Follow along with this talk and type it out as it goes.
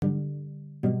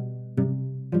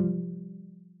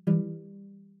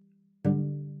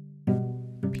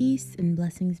Peace and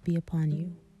blessings be upon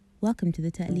you. Welcome to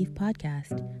the Ta'leef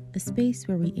Podcast, a space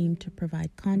where we aim to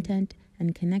provide content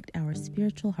and connect our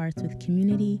spiritual hearts with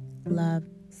community, love,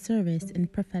 service,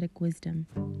 and prophetic wisdom.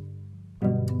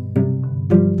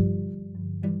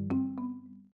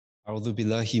 أعوذ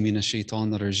بالله من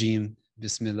الشيطان الرجيم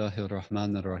بسم الله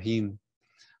الرحمن الرحيم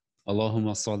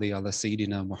اللهم صل على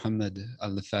سيدنا محمد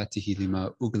الفاتح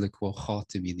لما أغلق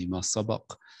والخاتم لما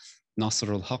سبق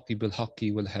ناصر الحق بالحق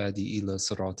والهادي إلى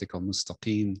صراطك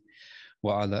المستقيم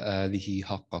وعلى آله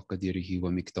حق قدره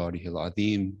ومقداره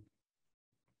العظيم.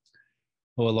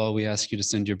 O Allah, we ask you to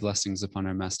send your blessings upon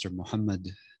our Master Muhammad,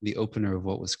 the opener of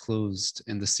what was closed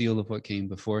and the seal of what came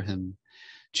before him,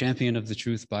 champion of the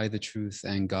truth by the truth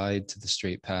and guide to the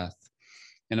straight path,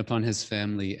 and upon his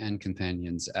family and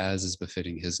companions as is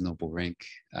befitting his noble rank.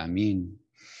 Ameen.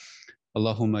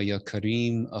 Allahumma ya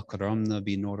Kareem akramna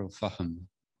bi nur al-fahm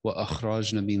wa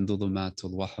akhrajna min dhulumat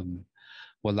al-wahm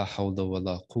wa la hawla wa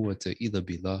la quwwata illa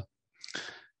billah.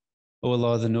 O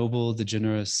Allah, the noble, the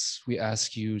generous, we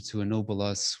ask you to ennoble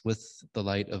us with the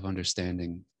light of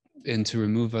understanding and to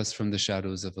remove us from the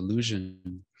shadows of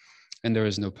illusion. And there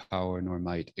is no power nor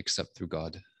might except through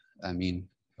God. Ameen.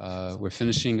 We're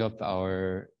finishing up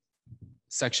our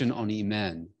section on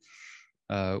Iman,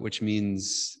 which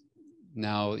means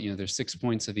now, there's 6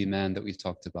 points of Iman that we've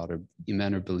talked about, or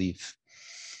Iman or belief.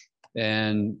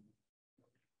 And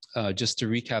just to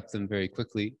recap them very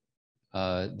quickly,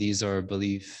 these are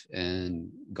belief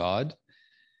in God,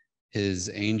 his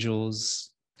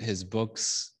angels, his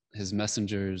books, his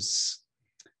messengers,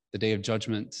 the day of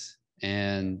judgment,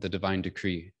 and the divine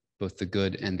decree, both the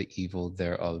good and the evil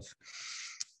thereof,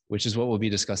 which is what we'll be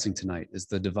discussing tonight, is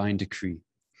the divine decree.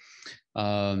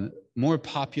 More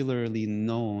popularly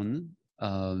known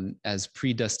as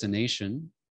predestination,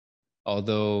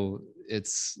 although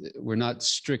we're not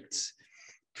strict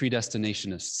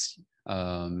predestinationists.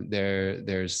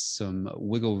 There's some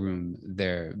wiggle room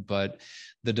there, but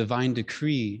the divine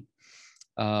decree,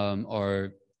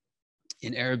 or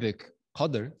in Arabic,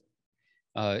 qadr,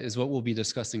 is what we'll be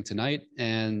discussing tonight.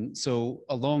 And so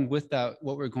along with that,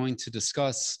 what we're going to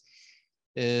discuss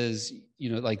is,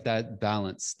 like that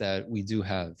balance that we do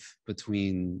have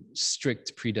between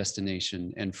strict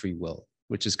predestination and free will,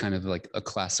 which is kind of like a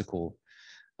classical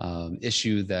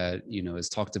issue that, is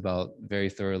talked about very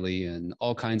thoroughly in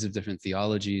all kinds of different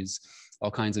theologies, all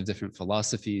kinds of different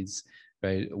philosophies,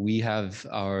 right? We have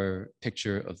our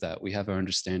picture of that. We have our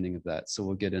understanding of that. So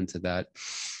we'll get into that.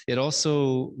 It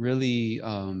also really,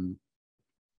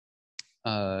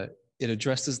 it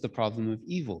addresses the problem of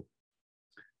evil.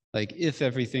 Like, if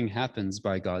everything happens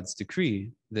by God's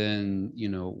decree, then,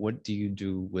 what do you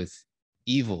do with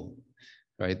evil,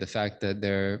 right? The fact that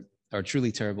there are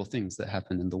truly terrible things that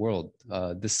happen in the world.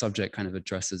 This subject kind of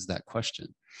addresses that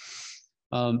question.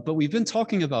 But we've been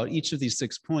talking about each of these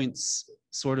 6 points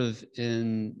sort of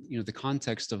in the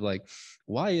context of like,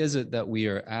 why is it that we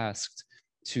are asked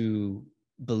to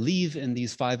believe in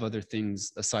these 5 other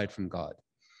things aside from God?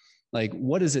 Like,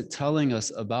 what is it telling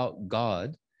us about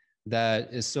God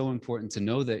that is so important to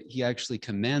know that he actually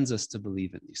commands us to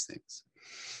believe in these things?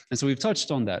 And so we've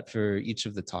touched on that for each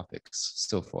of the topics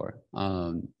so far.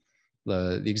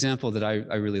 The example that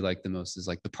I really like the most is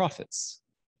like the prophets.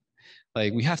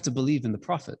 Like, we have to believe in the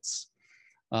prophets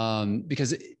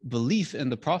because belief in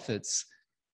the prophets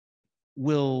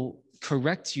will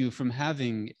correct you from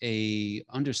having a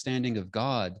understanding of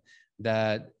God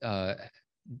that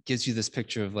gives you this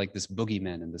picture of like this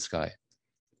boogeyman in the sky,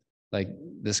 like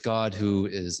this God who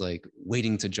is like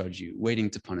waiting to judge you, waiting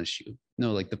to punish you.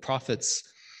 No, like the prophets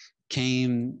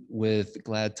came with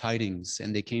glad tidings,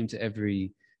 and they came to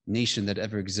every nation that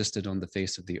ever existed on the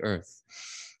face of the earth.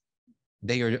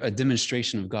 They are a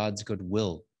demonstration of God's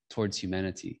goodwill towards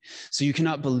humanity. So you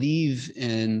cannot believe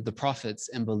in the prophets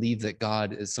and believe that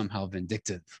God is somehow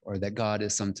vindictive, or that God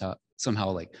is somehow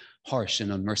like harsh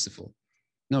and unmerciful.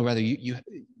 No, rather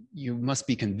you must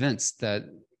be convinced that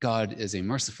God is a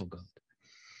merciful God.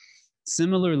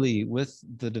 Similarly with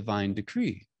the divine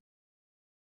decree,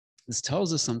 this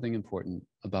tells us something important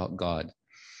about God.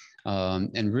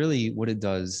 And really what it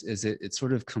does is it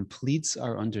sort of completes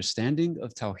our understanding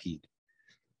of Tawheed,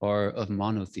 or of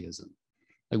monotheism.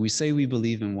 Like, we say we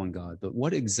believe in one God, but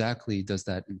what exactly does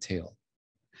that entail?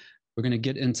 We're going to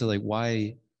get into like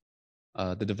why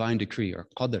the divine decree, or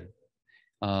qadr,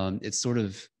 it sort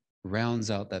of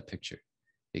rounds out that picture.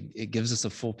 It gives us a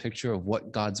full picture of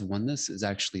what God's oneness is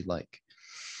actually like.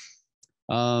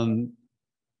 And,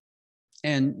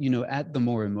 at the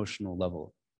more emotional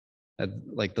level, at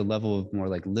like the level of more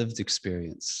like lived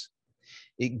experience,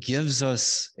 it gives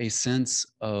us a sense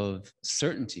of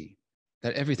certainty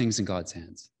that everything's in God's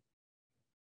hands.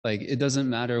 Like, it doesn't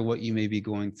matter what you may be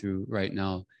going through right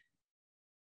now.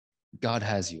 God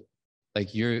has you.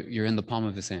 Like, you're in the palm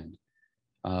of his hand.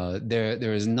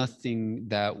 There is nothing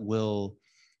that will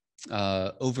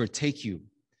overtake you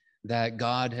that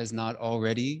God has not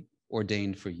already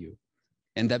ordained for you.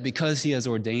 And that because he has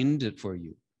ordained it for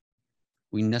you,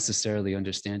 we necessarily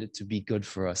understand it to be good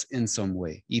for us in some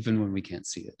way, even when we can't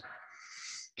see it.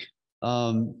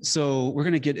 So we're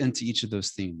going to get into each of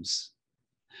those themes.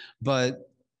 But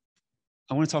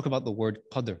I want to talk about the word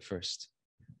qadr first,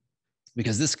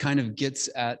 because this kind of gets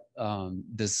at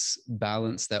this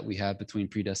balance that we have between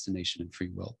predestination and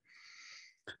free will.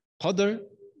 Qadr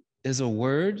is a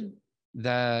word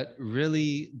that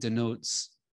really denotes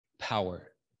power.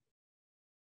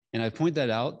 And I point that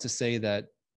out to say that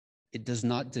it does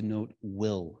not denote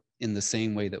will in the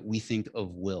same way that we think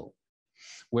of will.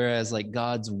 Whereas like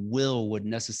God's will would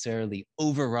necessarily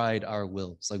override our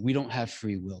wills. Like we don't have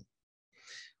free will.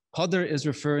 Qadr is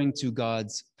referring to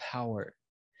God's power.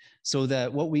 So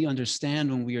that what we understand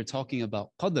when we are talking about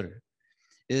qadr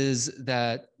is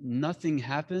that nothing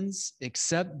happens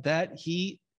except that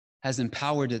he has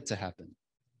empowered it to happen.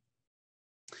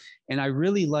 And I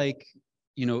really like,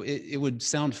 it would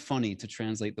sound funny to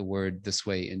translate the word this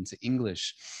way into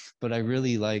English, but I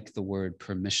really like the word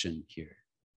permission here.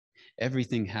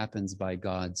 Everything happens by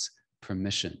God's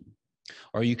permission.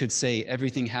 Or you could say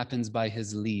everything happens by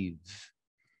his leave,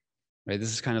 right?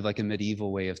 This is kind of like a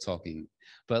medieval way of talking.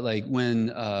 But like when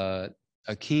a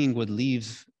king would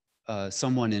leave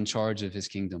someone in charge of his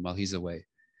kingdom while he's away.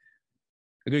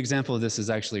 A good example of this is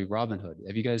actually Robin Hood.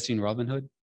 Have you guys seen Robin Hood?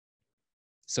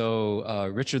 So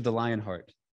Richard the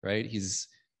Lionheart, right? He's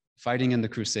fighting in the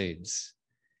Crusades.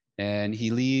 And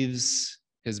he leaves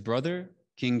his brother,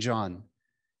 King John,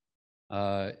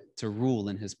 to rule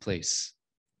in his place,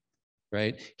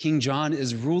 right? King John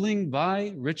is ruling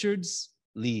by Richard's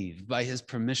leave, by his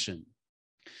permission.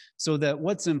 So that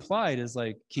what's implied is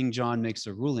like King John makes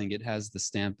a ruling, it has the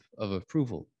stamp of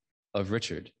approval of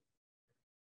Richard.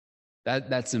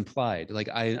 That's implied. Like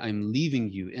I'm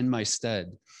leaving you in my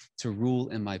stead to rule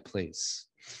in my place.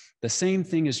 The same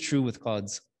thing is true with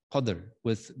God's qadr,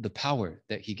 with the power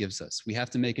that he gives us. We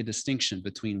have to make a distinction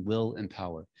between will and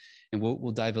power. And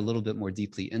we'll dive a little bit more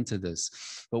deeply into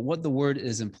this. But what the word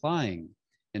is implying,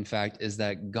 in fact, is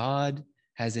that God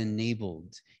has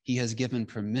enabled, he has given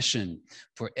permission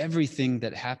for everything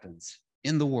that happens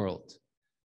in the world,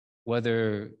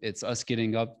 whether it's us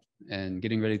getting up and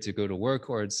getting ready to go to work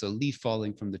or it's a leaf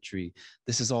falling from the tree.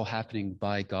 This is all happening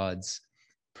by God's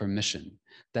permission.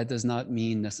 That does not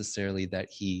mean necessarily that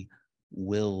he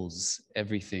wills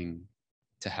everything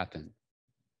to happen.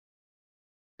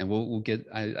 And we'll get,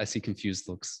 I see confused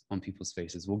looks on people's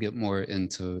faces. We'll get more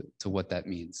into what that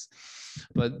means.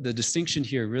 But the distinction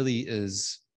here really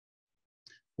is,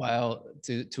 while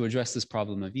to address this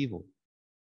problem of evil,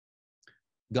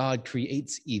 God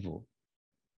creates evil,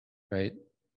 right?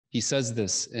 He says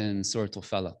this in Surah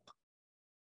Al-Falaq.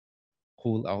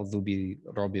 قُلْ أَعُوذُ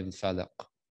بِرَبِّ الْفَلَقِ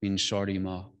مِنْ شَرِّ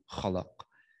مَا خَلَقَ.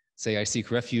 Say, I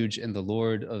seek refuge in the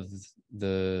Lord of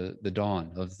the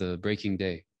dawn, of the breaking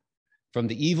day, from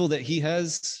the evil that he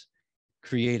has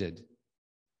created.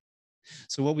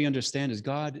 So what we understand is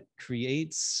God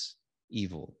creates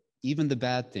evil, even the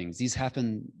bad things. These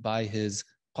happen by his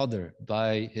qadr,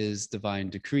 by his divine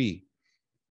decree,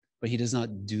 but he does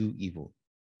not do evil.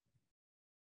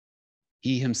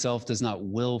 He himself does not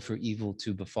will for evil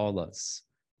to befall us,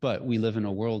 but we live in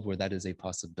a world where that is a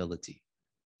possibility.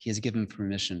 He has given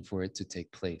permission for it to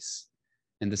take place.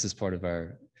 And this is part of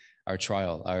our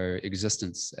trial, our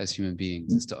existence as human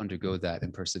beings, is to undergo that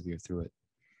and persevere through it.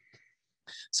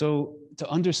 So to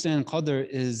understand qadr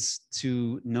is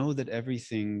to know that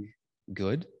everything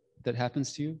good that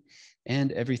happens to you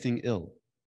and everything ill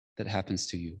that happens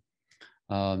to you,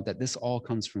 that this all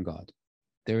comes from God.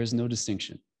 There is no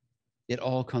distinction. It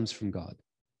all comes from God.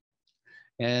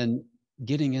 And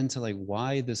getting into like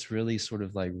why this really sort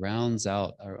of like rounds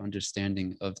out our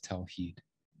understanding of Tawheed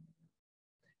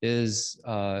is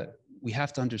we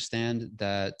have to understand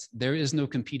that there is no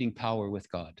competing power with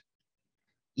God.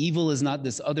 Evil is not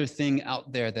this other thing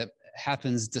out there that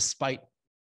happens despite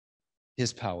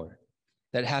his power,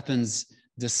 that happens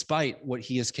despite what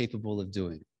he is capable of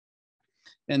doing.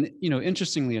 And,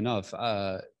 interestingly enough,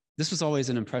 this was always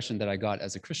an impression that I got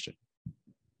as a Christian.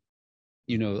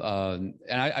 And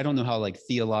I don't know how like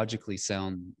theologically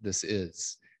sound this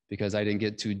is, because I didn't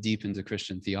get too deep into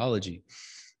Christian theology.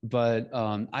 But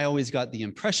I always got the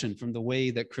impression from the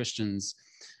way that Christians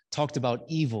talked about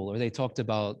evil, or they talked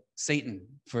about Satan,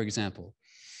 for example,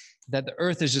 that the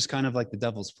earth is just kind of like the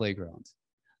devil's playground.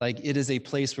 Like it is a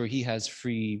place where he has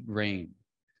free reign,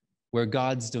 where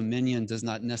God's dominion does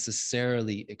not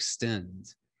necessarily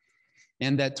extend.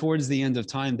 And that towards the end of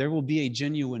time, there will be a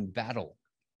genuine battle,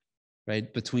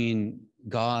 right, between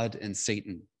God and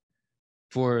Satan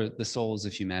for the souls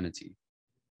of humanity,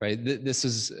 right? This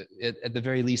is, at the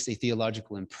very least, a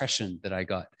theological impression that I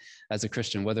got as a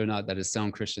Christian. Whether or not that is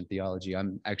sound Christian theology,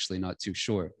 I'm actually not too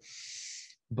sure.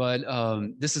 But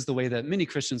this is the way that many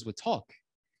Christians would talk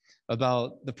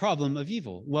about the problem of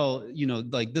evil. Well, you know,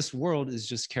 like this world is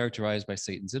just characterized by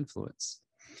Satan's influence.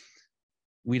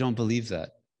 We don't believe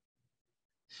that.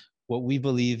 What we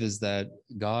believe is that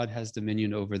God has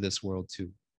dominion over this world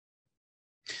too.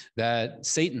 That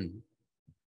Satan,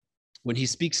 when he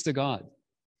speaks to God,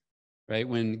 right,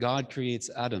 when God creates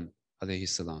Adam, alayhi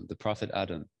salam, the prophet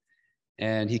Adam,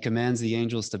 and he commands the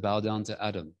angels to bow down to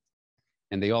Adam,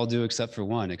 and they all do except for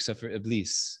one, except for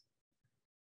Iblis.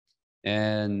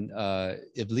 And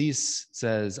Iblis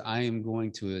says, I am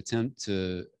going to attempt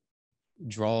to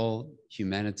draw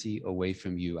humanity away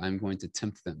from you. I'm going to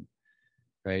tempt them,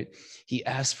 right? He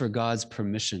asks for God's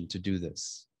permission to do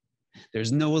this.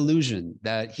 There's no illusion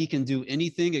that he can do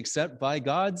anything except by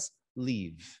God's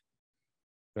leave,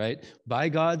 right? By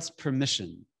God's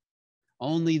permission.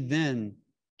 Only then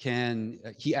can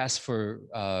he ask for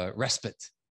respite.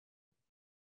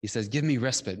 He says, give me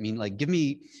respite, I mean, like, give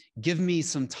me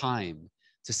some time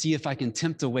to see if I can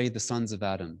tempt away the sons of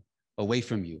Adam away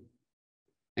from you.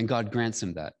 And God grants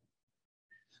him that.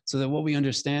 So that what we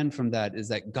understand from that is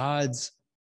that God's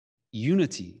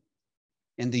unity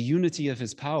and the unity of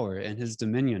his power and his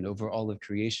dominion over all of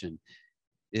creation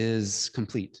is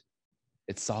complete.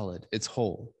 It's solid, it's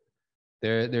whole.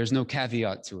 There's no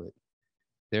caveat to it.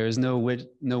 There is no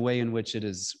way in which it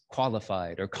is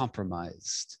qualified or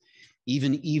compromised.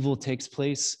 Even evil takes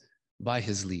place by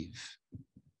his leave.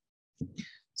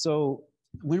 So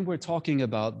when we're talking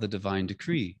about the divine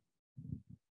decree,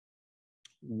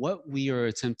 what we are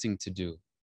attempting to do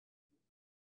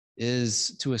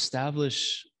is to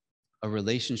establish a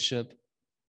relationship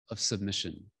of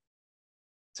submission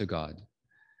to God.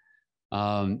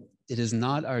 It is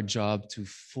not our job to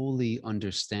fully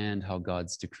understand how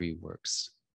God's decree works.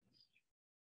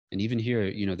 And even here,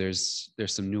 you know, there's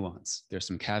some nuance, there's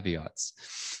some caveats.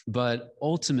 But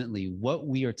ultimately, what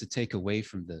we are to take away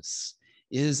from this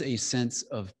is a sense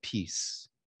of peace,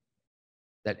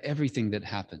 that everything that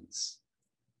happens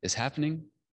is happening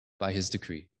by his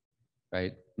decree,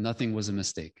 right? Nothing was a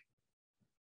mistake,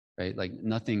 right? Like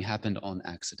nothing happened on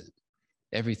accident.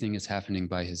 Everything is happening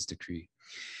by his decree.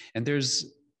 And there's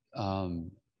a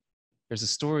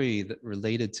story that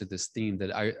related to this theme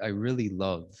that I really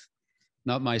love.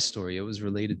 Not my story, it was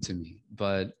related to me,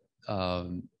 but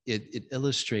it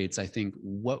illustrates, I think,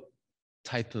 what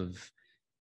type of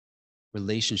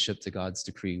relationship to God's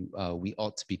decree we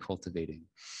ought to be cultivating.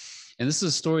 And this is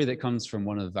a story that comes from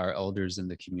one of our elders in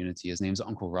the community. His name's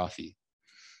Uncle Rafi.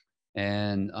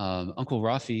 And Uncle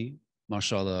Rafi,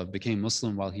 mashallah, became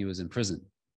Muslim while he was in prison.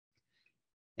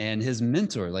 And his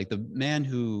mentor, like the man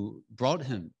who brought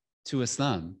him to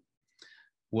Islam,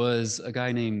 was a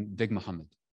guy named Big Muhammad.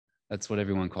 That's what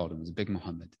everyone called him, was Big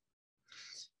Muhammad.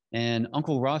 And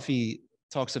Uncle Rafi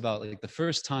talks about like the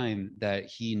first time that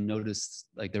he noticed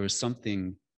like there was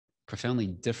something profoundly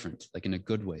different, like in a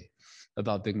good way,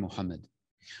 about Big Muhammad,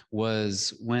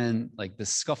 was when like the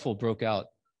scuffle broke out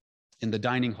in the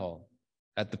dining hall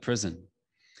at the prison.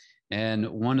 And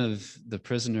one of the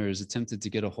prisoners attempted to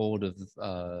get a hold of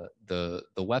the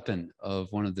weapon of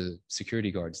one of the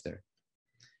security guards there.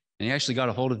 And he actually got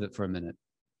a hold of it for a minute.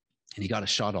 And he got a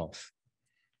shot off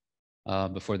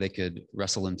before they could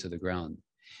wrestle him to the ground.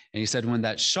 And he said when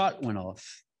that shot went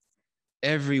off,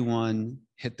 everyone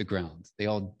hit the ground. They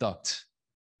all ducked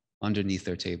underneath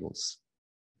their tables,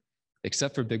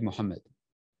 except for Big Muhammad.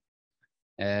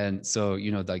 And so,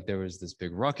 you know, like there was this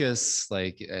big ruckus,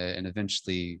 like, and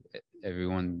eventually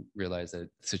everyone realized that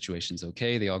the situation's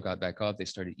okay. They all got back up. They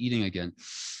started eating again.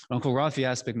 Uncle Rafi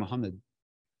asked Big Muhammad,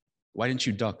 why didn't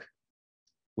you duck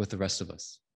with the rest of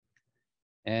us?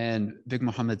 And Big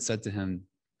Muhammad said to him,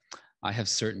 I have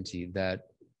certainty that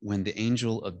when the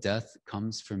angel of death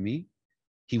comes for me,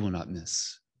 he will not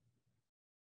miss.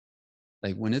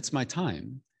 Like when it's my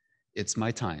time, it's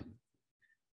my time.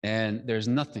 And there's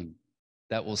nothing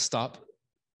that will stop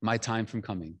my time from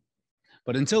coming.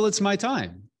 But until it's my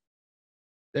time,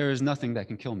 there is nothing that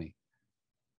can kill me.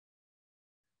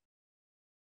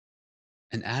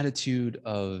 An attitude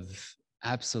of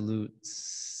absolute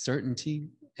certainty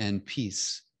and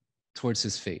peace towards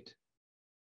his fate.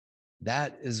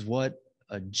 That is what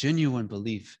a genuine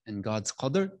belief in God's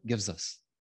qadr gives us.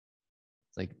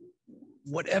 Like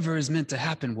whatever is meant to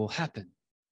happen will happen.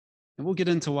 And we'll get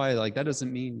into why, like, that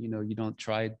doesn't mean, you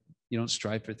don't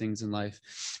strive for things in life.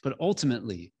 But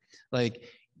ultimately, like,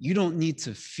 you don't need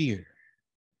to fear.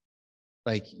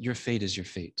 Like, your fate is your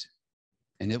fate,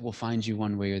 and it will find you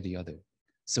one way or the other.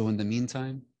 So in the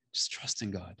meantime, just trust in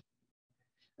God.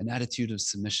 An attitude of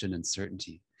submission and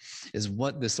certainty is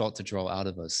what this ought to draw out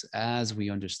of us as we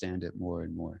understand it more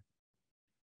and more.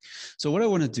 So what I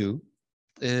want to do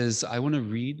is I want to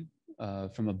read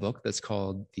from a book that's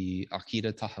called the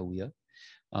Aqidah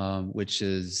Tahawiyah, which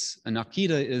is an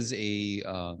Aqidah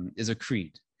is a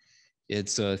creed.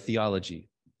 It's a theology,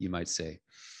 you might say.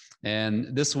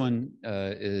 And this one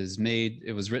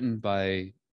it was written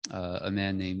by a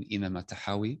man named Imam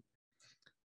At-Tahawi.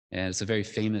 And it's a very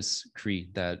famous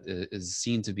creed that is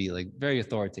seen to be like very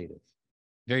authoritative,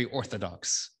 very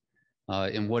orthodox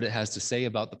in what it has to say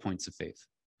about the points of faith.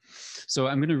 So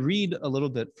I'm going to read a little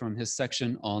bit from his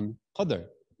section on Qadr,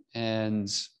 and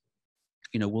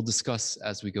we'll discuss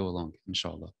as we go along,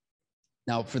 inshallah.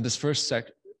 Now, for this first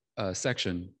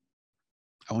section,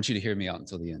 I want you to hear me out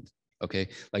until the end, okay?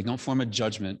 Like, don't form a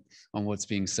judgment on what's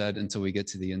being said until we get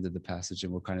to the end of the passage,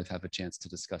 and we'll kind of have a chance to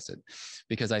discuss it.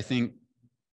 Because I think,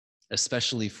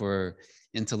 especially for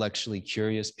intellectually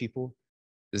curious people,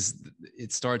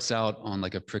 it starts out on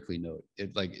like a prickly note.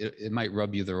 It might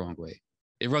rub you the wrong way.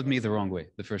 It rubbed me the wrong way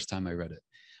the first time I read it.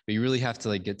 But you really have to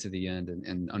like get to the end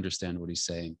and understand what he's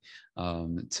saying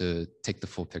to take the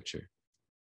full picture.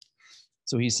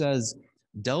 So he says,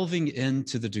 delving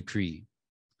into the decree,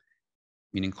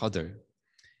 meaning Qadr,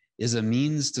 is a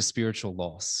means to spiritual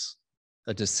loss,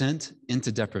 a descent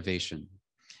into deprivation,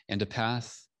 and a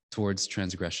path towards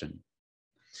transgression.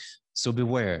 So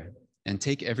beware and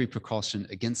take every precaution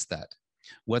against that,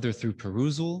 whether through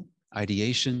perusal,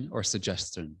 ideation, or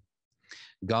suggestion.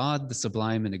 God, the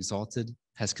sublime and exalted,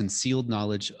 has concealed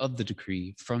knowledge of the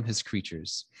decree from his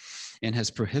creatures and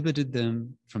has prohibited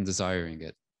them from desiring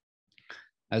it.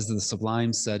 As the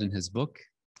sublime said in his book,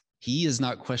 he is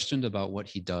not questioned about what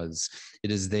he does.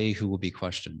 It is they who will be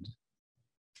questioned.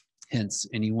 Hence,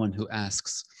 anyone who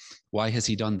asks, why has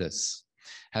he done this,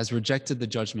 has rejected the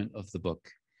judgment of the book,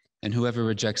 and whoever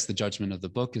rejects the judgment of the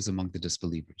book is among the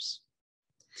disbelievers.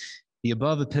 The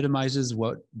above epitomizes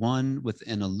what one with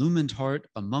an illumined heart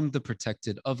among the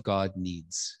protected of God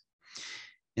needs.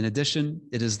 In addition,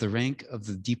 it is the rank of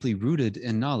the deeply rooted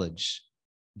in knowledge,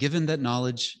 given that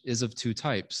knowledge is of two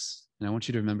types. And I want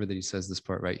you to remember that he says this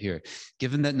part right here.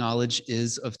 Given that knowledge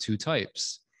is of two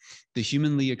types, the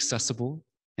humanly accessible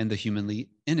and the humanly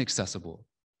inaccessible.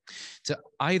 To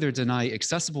either deny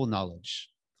accessible knowledge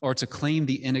or to claim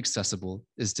the inaccessible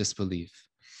is disbelief.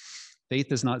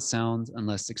 Faith is not sound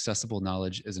unless accessible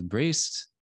knowledge is embraced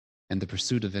and the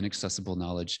pursuit of inaccessible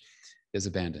knowledge is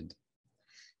abandoned.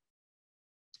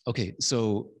 Okay,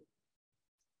 so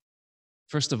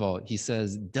first of all, he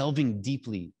says delving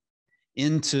deeply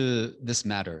into this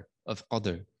matter of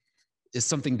Qadr is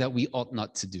something that we ought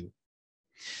not to do.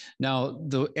 Now,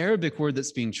 the Arabic word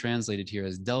that's being translated here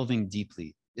as delving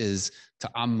deeply is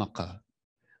ta'ammaqa,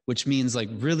 which means like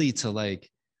really to like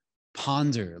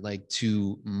ponder, like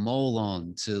to mull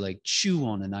on, to like chew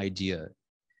on an idea.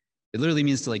 It literally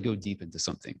means to like go deep into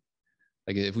something.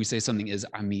 Like if we say something is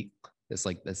amiq,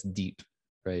 that's deep,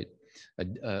 right?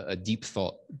 A deep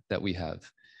thought that we have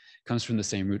comes from the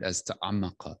same root as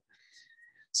ta'ammaqa.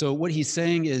 So what he's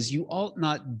saying is you ought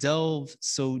not delve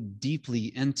so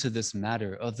deeply into this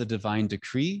matter of the divine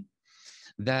decree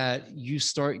that you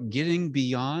start getting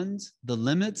beyond the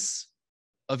limits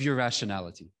of your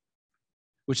rationality,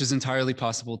 which is entirely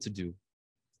possible to do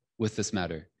with this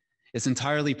matter. It's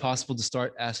entirely possible to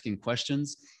start asking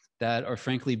questions that are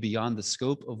frankly beyond the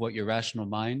scope of what your rational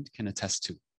mind can attest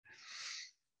to.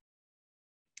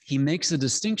 He makes a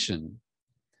distinction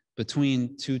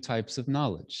between two types of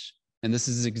knowledge. And this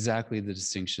is exactly the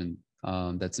distinction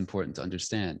that's important to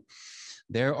understand.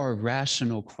 There are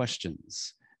rational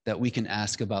questions that we can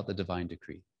ask about the divine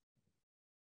decree.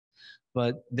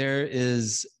 But there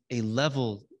is a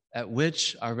level at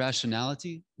which our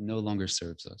rationality no longer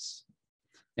serves us.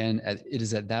 And it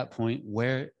is at that point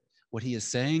where what he is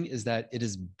saying is that it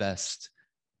is best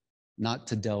not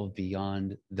to delve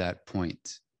beyond that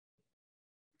point.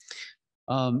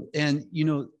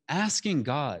 And, asking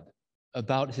God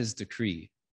about his decree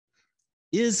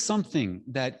is something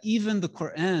that even the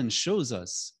Quran shows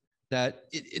us that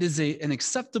it is an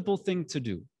acceptable thing to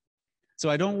do. So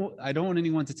I don't want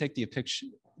anyone to take the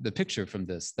picture from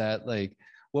this, that like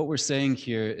what we're saying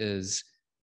here is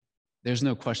there's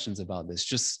no questions about this.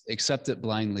 Just accept it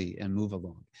blindly and move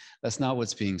along. That's not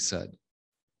what's being said.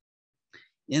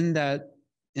 In that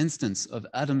instance of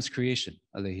Adam's creation,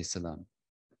 alayhi salam,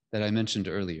 that I mentioned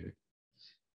earlier.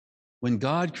 When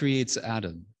God creates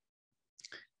Adam,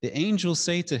 the angels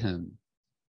say to him,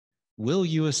 "Will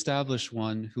you establish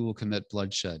one who will commit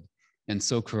bloodshed and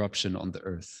sow corruption on the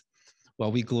earth,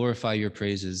 while we glorify your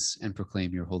praises and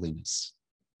proclaim your holiness?"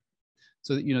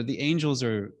 So, the angels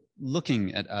are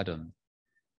looking at Adam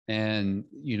and,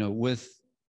 with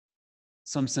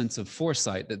some sense of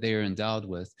foresight that they are endowed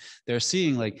with, they're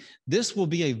seeing like this will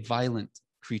be a violent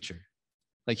creature.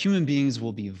 Like human beings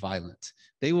will be violent.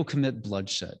 They will commit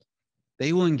bloodshed.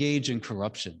 They will engage in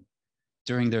corruption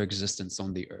during their existence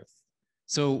on the earth.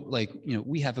 So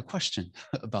we have a question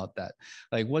about that.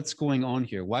 Like, what's going on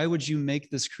here? Why would you make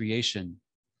this creation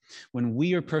when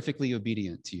we are perfectly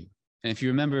obedient to you? And if you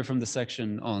remember from the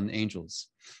section on angels,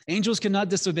 angels cannot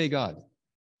disobey God.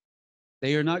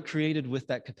 They are not created with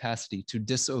that capacity to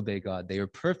disobey God. They are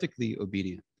perfectly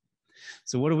obedient.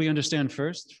 So what do we understand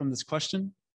first from this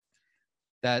question?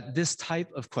 That this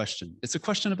type of question, it's a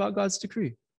question about God's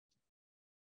decree.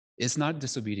 It's not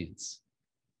disobedience.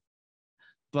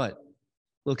 But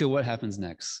look at what happens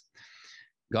next.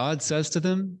 God says to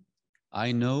them,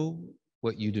 "I know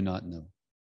what you do not know."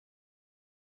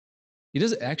 He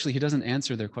doesn't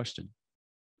answer their question.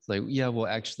 It's like, yeah, well,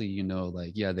 actually,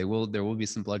 there will be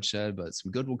some bloodshed, but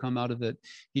some good will come out of it.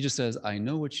 He just says, "I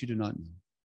know what you do not know."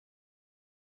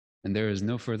 And there is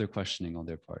no further questioning on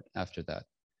their part after that.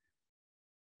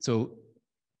 So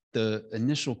the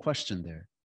initial question there,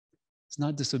 it's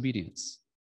not disobedience.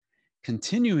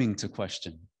 Continuing to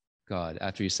question God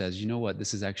after he says, "You know what,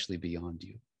 this is actually beyond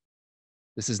you.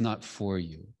 This is not for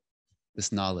you.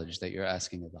 This knowledge that you're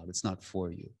asking about, it's not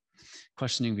for you."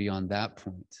 Questioning beyond that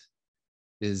point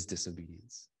is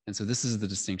disobedience. And so this is the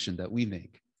distinction that we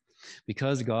make.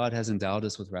 Because God has endowed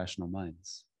us with rational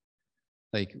minds,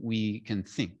 like we can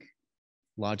think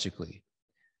logically,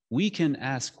 we can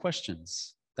ask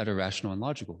questions that are rational and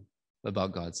logical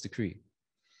about God's decree.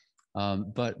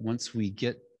 But once we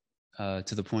get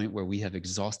to the point where we have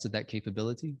exhausted that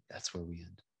capability, that's where we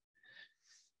end.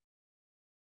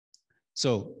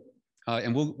 So,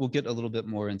 and we'll get a little bit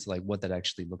more into like what that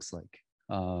actually looks like.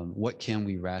 What can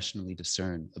we rationally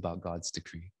discern about God's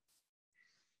decree?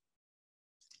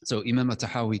 So Imam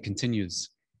At-Tahawi continues,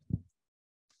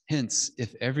 "Hence,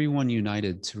 if everyone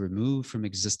united to remove from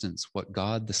existence what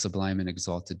God the Sublime and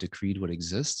Exalted decreed would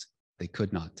exist, they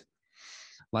could not.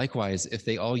 Likewise, if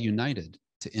they all united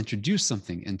to introduce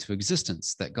something into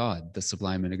existence that God the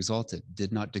Sublime and Exalted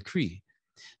did not decree,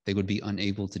 they would be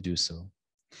unable to do so.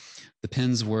 The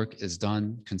pen's work is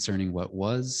done concerning what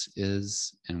was,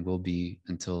 is, and will be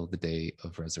until the day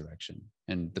of resurrection."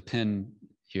 And the pen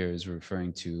here is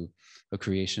referring to a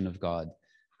creation of God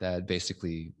that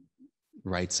basically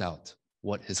writes out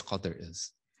what his qadr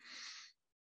is.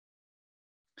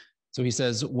 So he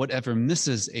says, "Whatever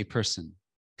misses a person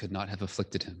could not have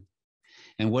afflicted him,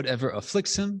 and whatever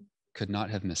afflicts him could not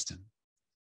have missed him."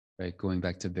 Right? Going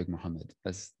back to Big Muhammad.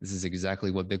 This is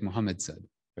exactly what Big Muhammad said,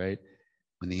 right?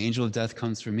 "When the angel of death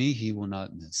comes for me, he will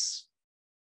not miss.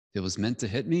 If it was meant to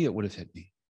hit me, it would have hit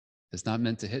me. If it's not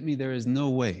meant to hit me, there is no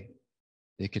way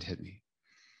it could hit me."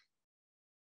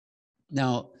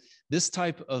 Now, this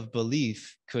type of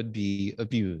belief could be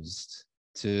abused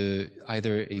to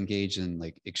either engage in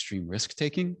like extreme risk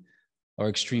taking or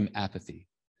extreme apathy.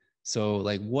 So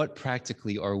like what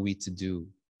practically are we to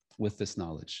do with this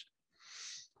knowledge?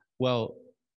 Well,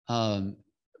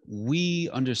 we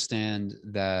understand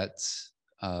that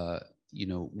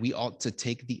we ought to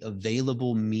take the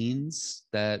available means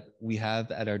that we have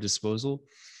at our disposal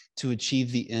to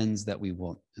achieve the ends that we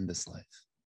want in this life.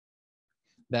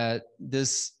 That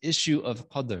this issue of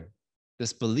qadr,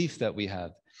 this belief that we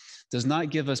have, does not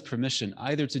give us permission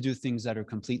either to do things that are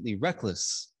completely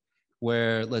reckless,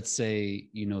 where let's say,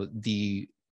 the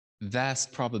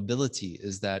vast probability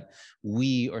is that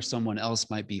we or someone else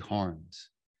might be harmed.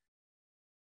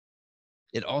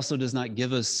 It also does not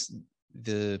give us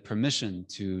the permission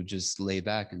to just lay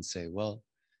back and say, well,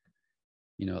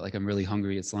 like I'm really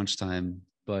hungry, it's lunchtime,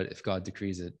 but if God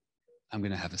decrees it, I'm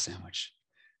going to have a sandwich,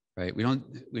 right? We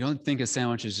don't think a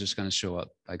sandwich is just going to show up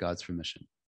by God's permission.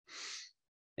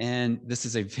 And this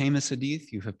is a famous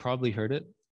hadith. You have probably heard it,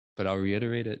 but I'll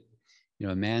reiterate it.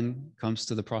 A man comes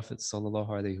to the Prophet sallallahu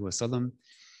alaihi wasallam,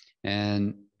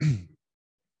 and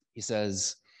he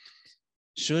says,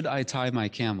 "Should I tie my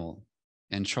camel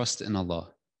and trust in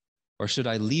Allah, or should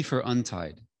I leave her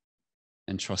untied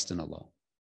and trust in Allah?"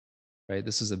 Right?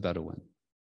 This is a Bedouin,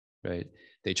 right?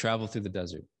 They travel through the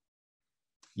desert.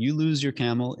 You lose your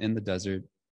camel in the desert,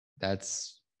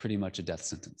 that's pretty much a death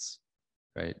sentence,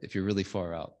 right? If you're really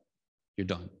far out, you're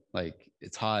done. Like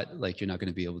it's hot, like you're not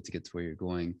going to be able to get to where you're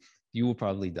going. You will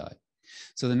probably die.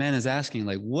 So the man is asking,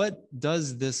 like, what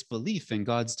does this belief in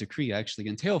God's decree actually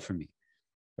entail for me,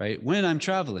 right? When I'm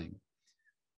traveling,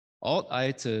 ought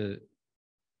I to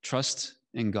trust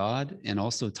in God and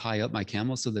also tie up my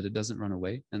camel so that it doesn't run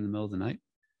away in the middle of the night?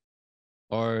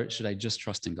 Or should I just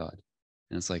trust in God?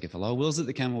 And it's like, if Allah wills it,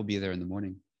 the camel will be there in the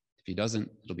morning. If he doesn't,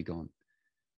 it'll be gone.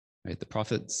 Right? The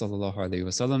Prophet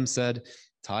ﷺ said,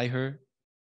 tie her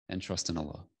and trust in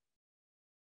Allah.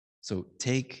 So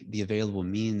take the available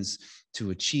means to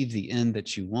achieve the end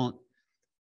that you want,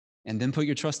 and then put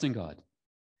your trust in God.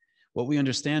 What we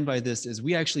understand by this is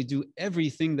we actually do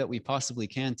everything that we possibly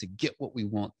can to get what we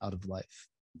want out of life.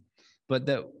 But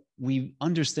that we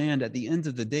understand at the end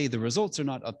of the day, the results are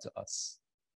not up to us.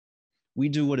 We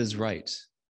do what is right?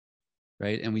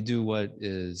 And we do what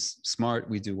is smart,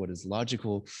 we do what is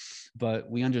logical, but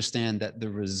we understand that the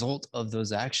result of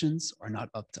those actions are not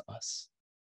up to us.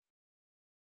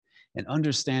 And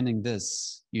understanding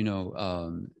this,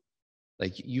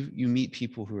 like you meet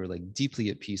people who are like deeply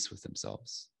at peace with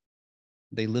themselves.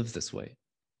 They live this way.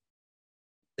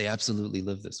 They absolutely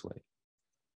live this way.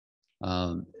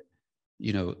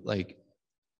 Like,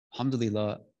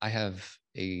 alhamdulillah, I have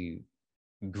a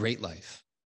great life.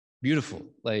 Beautiful.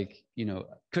 Like,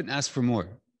 couldn't ask for more,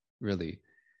 really.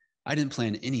 I didn't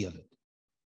plan any of it.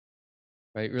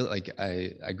 Right? Really, like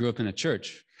I grew up in a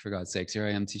church, for God's sakes. Here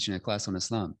I am teaching a class on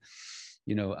Islam.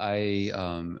 I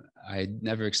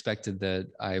never expected that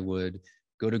I would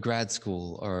go to grad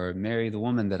school or marry the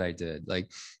woman that I did. Like,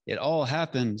 it all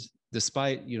happened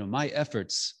despite, my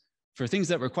efforts for things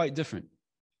that were quite different,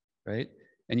 right?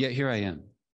 And yet here I am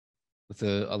with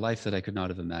a life that I could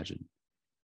not have imagined.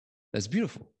 That's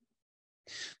beautiful.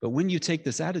 But when you take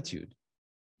this attitude,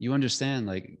 you understand,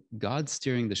 like, God's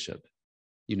steering the ship.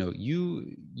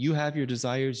 You have your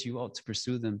desires, you ought to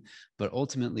pursue them, but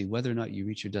ultimately, whether or not you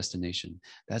reach your destination,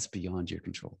 that's beyond your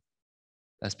control.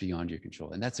 That's beyond your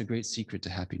control. And that's a great secret to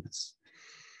happiness.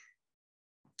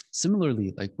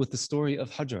 Similarly, like with the story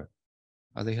of Hajar,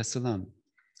 alayhi salam,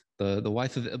 the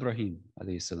wife of Ibrahim,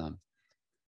 alayhi salam.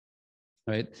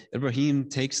 Right? Ibrahim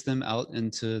takes them out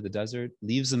into the desert,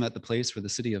 leaves them at the place where the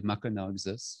city of Makkah now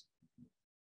exists.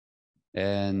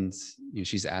 And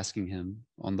she's asking him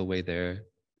on the way there,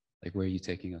 like, where are you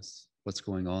taking us? What's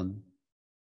going on?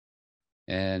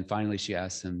 And finally she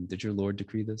asks him, did your Lord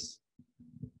decree this?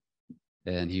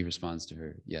 And he responds to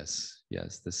her, yes,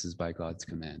 this is by God's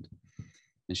command.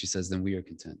 And she says, then we are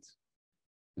content.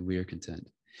 And we are content.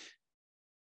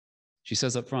 She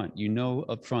says up front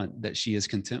that she is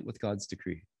content with God's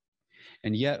decree.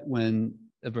 And yet when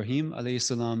Ibrahim alayhi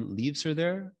salam leaves her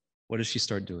there, what does she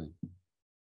start doing?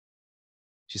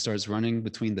 She starts running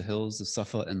between the hills of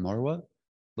Safa and Marwa,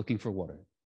 looking for water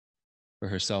for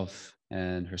herself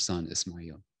and her son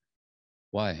Ismail.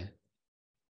 Why?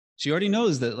 She already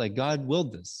knows that, like, God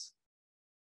willed this.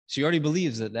 She already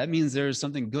believes that means there is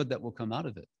something good that will come out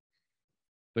of it.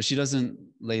 But she doesn't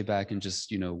lay back and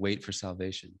just, wait for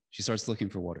salvation. She starts looking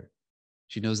for water.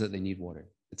 She knows that they need water.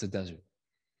 It's a desert,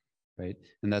 right?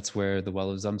 And that's where the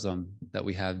well of Zamzam that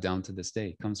we have down to this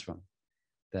day comes from,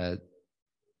 that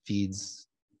feeds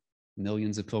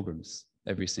millions of pilgrims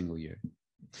every single year.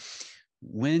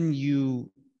 When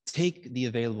you take the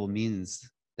available means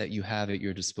that you have at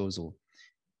your disposal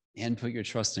and put your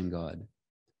trust in God,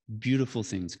 beautiful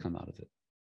things come out of it.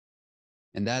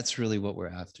 And that's really what we're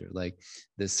after, like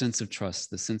the sense of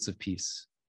trust, the sense of peace,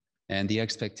 and the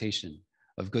expectation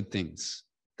of good things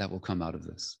that will come out of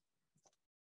this.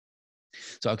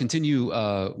 So I'll continue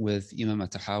with Imam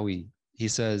at-Tahawi. He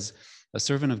says, a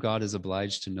servant of God is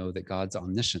obliged to know that God's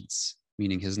omniscience,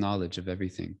 meaning his knowledge of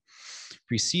everything,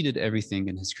 preceded everything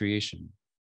in his creation.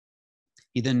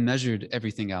 He then measured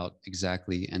everything out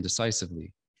exactly and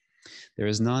decisively. There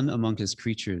is none among his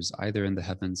creatures, either in the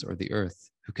heavens or the earth,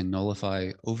 who can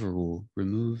nullify, overrule,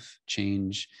 remove,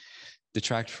 change,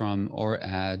 detract from, or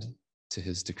add to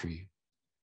his decree.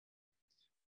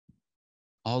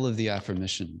 All of the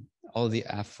aforementioned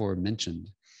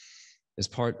is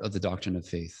part of the doctrine of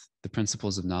faith, the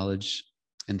principles of knowledge,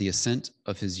 and the assent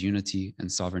of his unity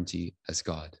and sovereignty as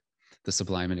God, the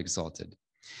sublime and exalted.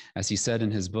 As he said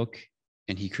in his book,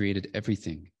 and he created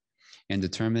everything and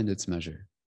determined its measure.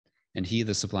 And he,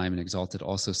 the sublime and exalted,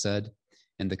 also said,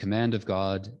 and the command of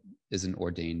God is an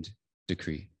ordained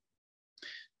decree.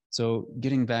 So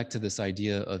getting back to this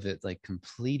idea of it, like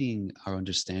completing our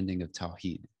understanding of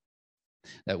Tawheed,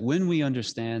 that when we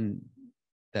understand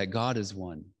that God is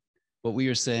one, what we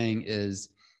are saying is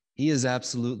he is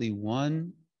absolutely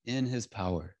one in his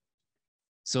power,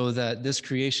 so that this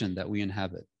creation that we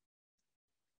inhabit,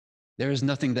 there is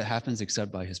nothing that happens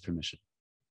except by his permission.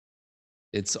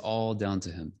 It's all down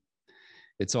to him.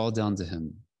 It's all down to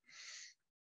him.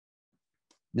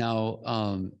 Now,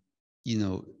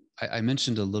 I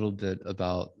mentioned a little bit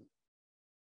about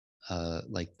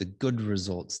like the good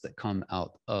results that come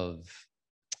out of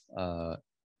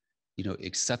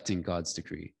accepting God's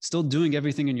decree, still doing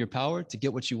everything in your power to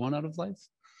get what you want out of life,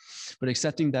 but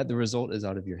accepting that the result is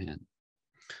out of your hand.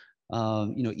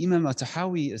 Imam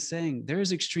At-Tahawi is saying there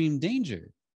is extreme danger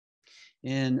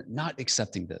in not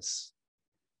accepting this,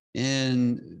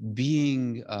 in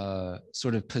being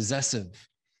sort of possessive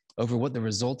over what the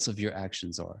results of your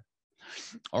actions are,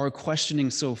 or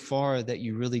questioning so far that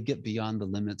you really get beyond the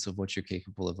limits of what you're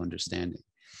capable of understanding.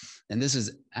 And this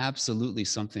is absolutely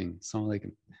something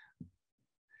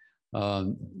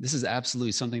this is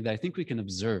absolutely something that I think we can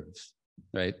observe,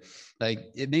 right? Like,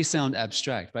 it may sound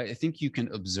abstract, but I think you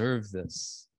can observe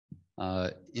this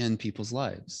in people's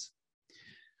lives.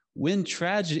 When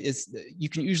tragedy is, you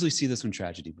can usually see this when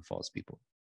tragedy befalls people,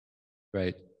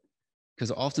 right?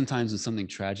 Because oftentimes when something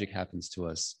tragic happens to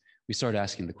us, we start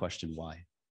asking the question, why?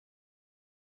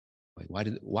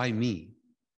 Why me,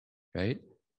 right?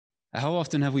 How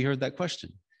often have we heard that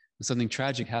question? When something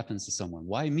tragic happens to someone,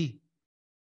 why me?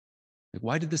 Like,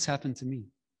 why did this happen to me?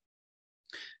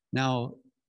 Now,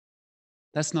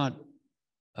 that's not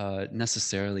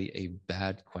necessarily a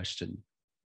bad question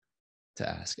to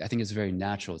ask. I think it's very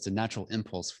natural. It's a natural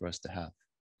impulse for us to have.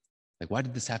 Like, why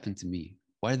did this happen to me?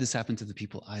 Why did this happen to the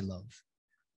people I love?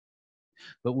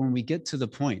 But when we get to the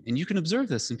point, and you can observe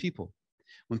this in people,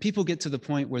 when people get to the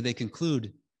point where they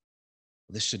conclude,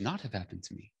 this should not have happened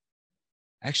to me.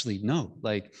 Actually, no,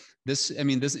 like this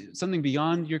is something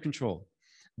beyond your control.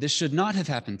 This should not have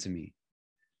happened to me.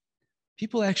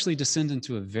 People actually descend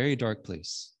into a very dark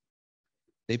place.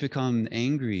 They become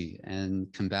angry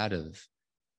and combative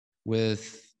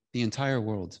with the entire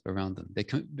world around them. They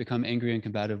become angry and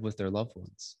combative with their loved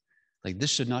ones. Like,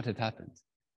 this should not have happened.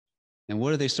 And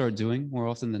what do they start doing more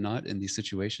often than not in these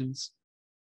situations?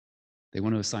 They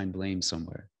want to assign blame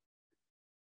somewhere.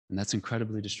 And that's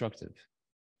incredibly destructive.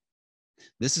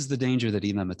 This is the danger that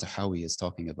Imam At-Tahawi is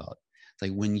talking about. It's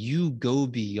like when you go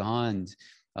beyond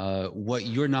what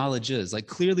your knowledge is, like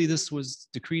clearly this was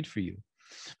decreed for you,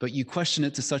 but you question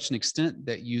it to such an extent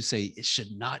that you say, it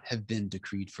should not have been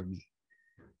decreed for me.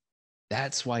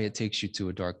 That's why it takes you to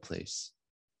a dark place.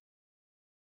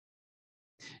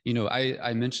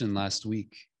 I mentioned last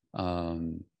week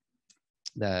that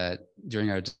during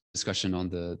our discussion on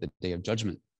the Day of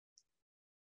Judgment,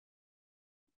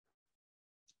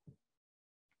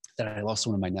 that I lost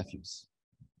one of my nephews.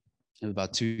 It was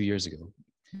about 2 years ago.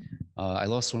 I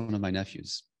lost one of my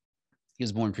nephews. He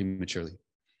was born prematurely.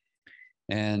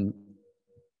 And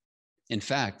in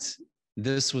fact,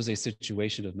 this was a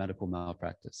situation of medical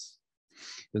malpractice.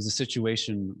 It was a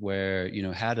situation where,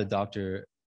 had a doctor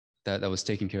that was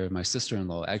taking care of my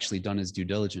sister-in-law actually done his due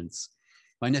diligence,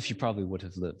 my nephew probably would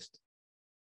have lived.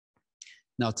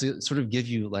 Now, to sort of give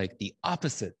you like the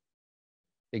opposite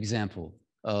example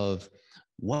of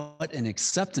what an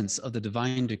acceptance of the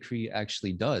divine decree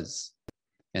actually does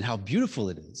and how beautiful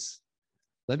it is,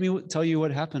 let me tell you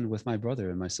what happened with my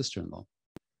brother and my sister-in-law.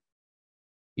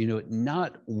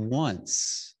 Not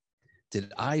once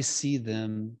did I see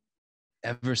them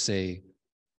ever say,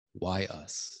 why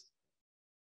us?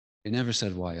 They never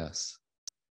said, why us?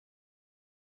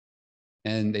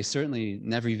 And they certainly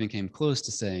never even came close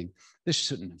to saying, this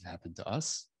shouldn't have happened to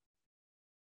us.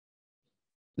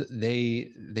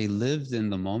 They lived in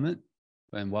the moment,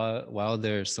 and while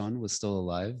their son was still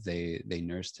alive, they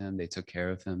nursed him, they took care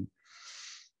of him.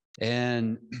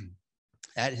 And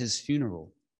at his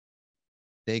funeral,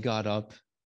 they got up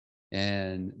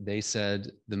and they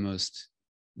said the most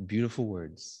beautiful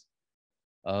words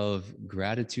of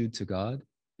gratitude to God.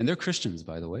 And they're Christians,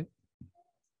 by the way.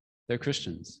 They're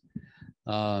Christians.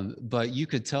 But you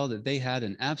could tell that they had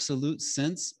an absolute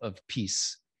sense of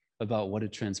peace about what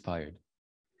had transpired.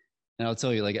 And I'll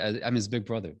tell you, like, I'm his big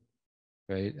brother,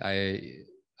 right?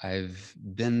 I've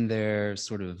been there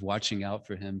sort of watching out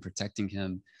for him, protecting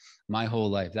him my whole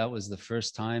life. That was the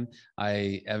first time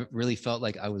I really felt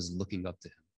like I was looking up to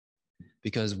him,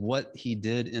 because what he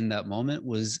did in that moment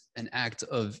was an act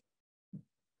of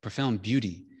profound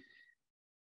beauty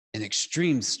and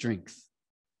extreme strength,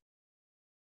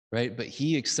 right? But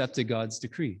he accepted God's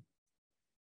decree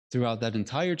throughout that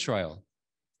entire trial.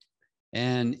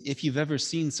 And if you've ever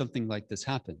seen something like this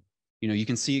happen, you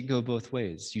can see it go both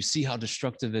ways. You see how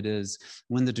destructive it is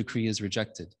when the decree is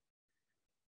rejected,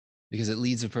 because it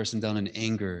leads a person down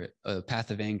a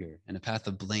path of anger and a path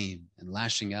of blame and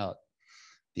lashing out.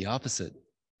 The opposite,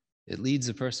 it leads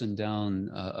a person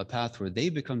down a path where they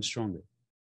become stronger.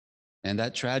 And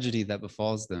that tragedy that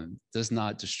befalls them does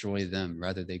not destroy them,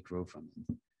 rather they grow from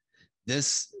it.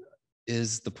 This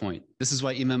is the point. This is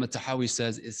why Imam al-Tahawi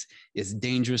says it's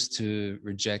dangerous to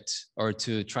reject or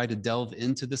to try to delve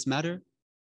into this matter,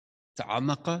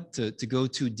 to go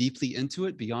too deeply into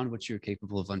it beyond what you're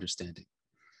capable of understanding.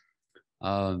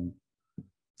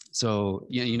 So,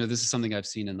 yeah, this is something I've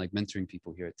seen in like mentoring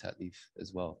people here at Ta'leef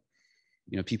as well.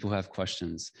 People have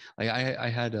questions. Like I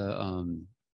had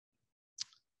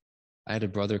a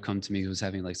brother come to me who was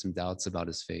having like some doubts about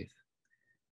his faith.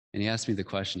 And he asked me the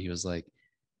question. He was like,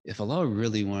 if Allah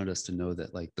really wanted us to know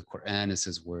that like the Quran is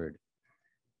his word,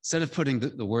 instead of putting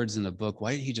the words in a book,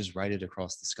 why didn't he just write it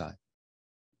across the sky?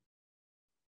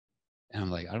 And I'm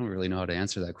like, I don't really know how to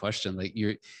answer that question. Like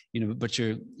but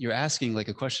you're asking like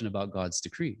a question about God's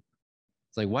decree.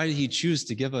 It's like, why did he choose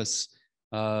to give us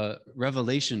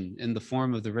revelation in the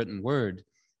form of the written word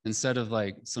instead of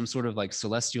like some sort of like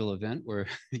celestial event where,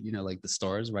 like the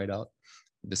stars write out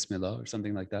Bismillah or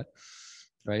something like that,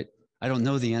 right? I don't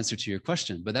know the answer to your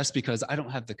question, but that's because I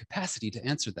don't have the capacity to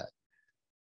answer that.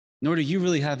 Nor do you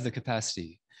really have the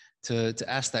capacity to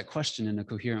ask that question in a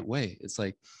coherent way. It's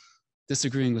like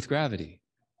disagreeing with gravity.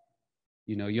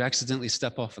 You accidentally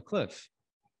step off a cliff.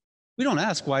 We don't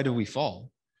ask, why do we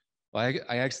fall? Well,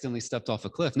 I accidentally stepped off a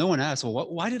cliff. No one asks,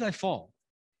 well, why did I fall?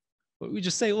 But we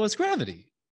just say, well, it's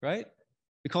gravity, right?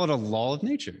 We call it a law of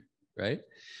nature, right?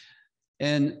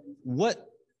 And what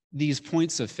these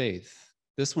points of faith,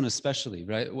 this one especially,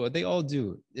 right? What they all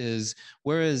do is,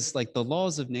 whereas like the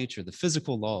laws of nature, the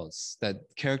physical laws that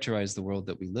characterize the world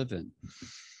that we live in,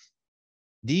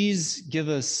 these give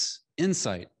us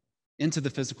insight into the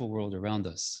physical world around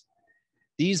us.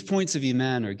 These points of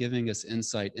Iman are giving us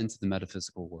insight into the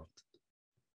metaphysical world.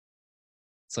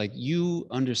 It's like you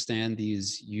understand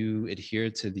these, you adhere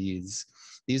to these.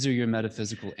 These are your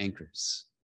metaphysical anchors,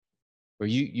 where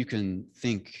you can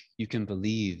think, you can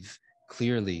believe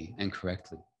clearly and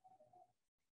correctly.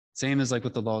 Same as like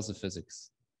with the laws of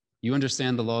physics. You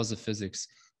understand the laws of physics,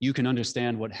 you can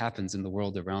understand what happens in the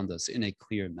world around us in a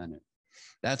clear manner.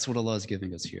 That's what Allah is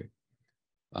giving us here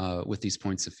with these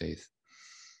points of faith.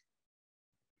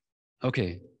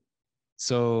 Okay,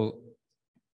 so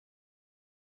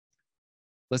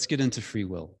let's get into free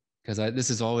will, because this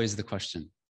is always the question.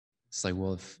 It's like,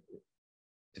 well,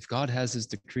 if God has his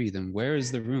decree, then where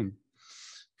is the room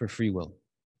for free will?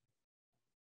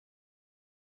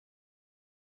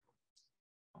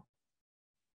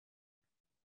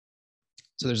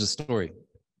 So there's a story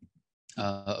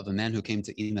of a man who came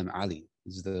to Imam Ali,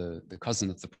 who's the cousin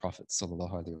of the Prophet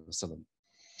sallallahu alaihi wasallam,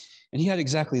 and he had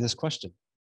exactly this question.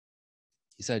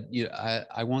 He said,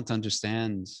 I want to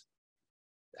understand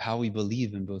how we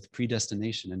believe in both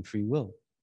predestination and free will.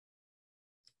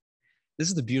 This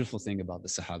is the beautiful thing about the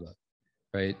Sahaba,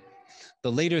 right?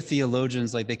 The later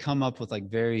theologians, like they come up with like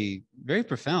very, very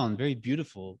profound, very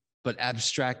beautiful, but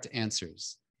abstract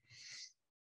answers.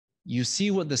 You see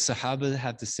what the Sahaba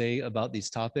have to say about these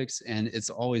topics, and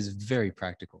it's always very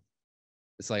practical.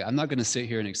 It's like, I'm not going to sit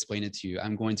here and explain it to you.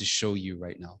 I'm going to show you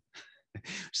right now,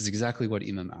 which is exactly what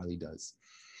Imam Ali does.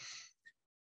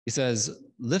 He says,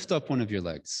 lift up one of your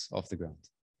legs off the ground.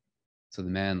 So the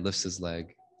man lifts his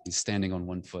leg. He's standing on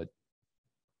one foot.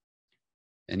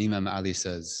 And Imam Ali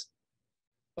says,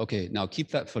 okay, now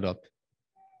keep that foot up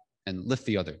and lift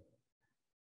the other.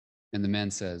 And the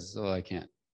man says, oh, I can't.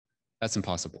 That's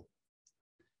impossible.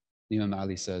 Imam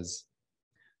Ali says,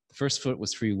 the first foot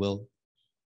was free will.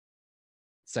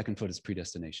 Second foot is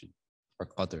predestination, or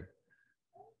qadr,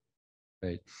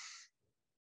 right?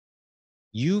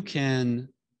 You can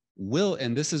will,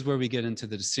 and this is where we get into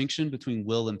the distinction between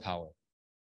will and power.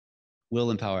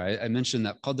 Will and power. I mentioned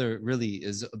that qadr really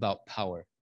is about power,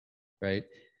 right?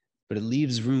 But it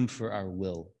leaves room for our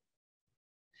will.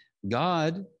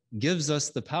 God gives us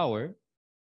the power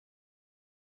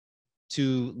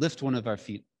to lift one of our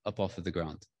feet up off of the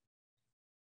ground,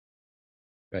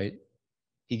 right?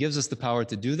 He gives us the power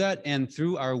to do that, and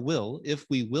through our will, if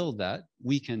we will that,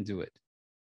 we can do it.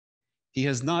 He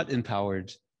has not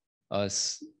empowered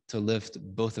us to lift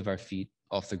both of our feet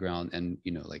off the ground and,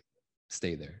 like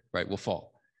stay there, right? We'll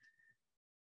fall.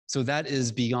 So that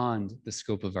is beyond the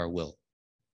scope of our will.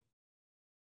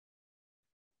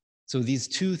 So these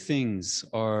two things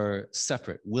are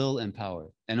separate, will and power.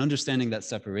 And understanding that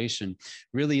separation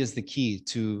really is the key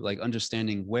to like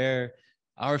understanding where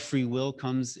our free will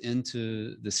comes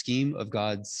into the scheme of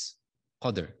God's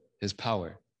qadr, his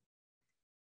power.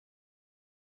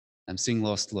 I'm seeing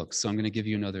lost looks, so I'm going to give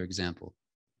you another example.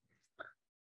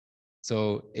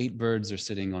 So 8 birds are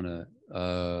sitting on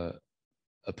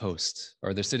a post,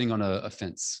 or they're sitting on a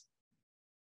fence.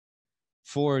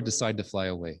 4 decide to fly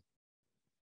away.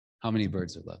 How many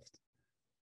birds are left?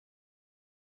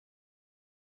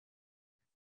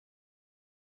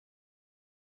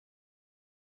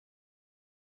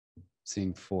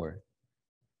 Seeing 4.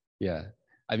 Yeah.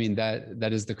 I mean,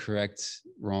 that is the correct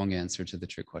wrong answer to the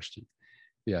trick question.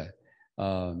 Yeah.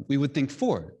 We would think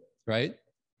 4, right?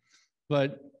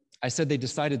 But I said they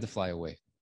decided to fly away.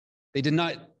 They did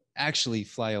not actually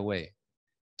fly away.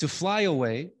 To fly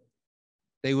away,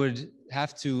 they would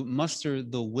have to muster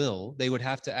the will. They would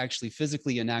have to actually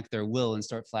physically enact their will and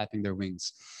start flapping their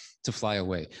wings to fly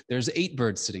away. There's 8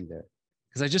 birds sitting there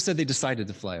because I just said they decided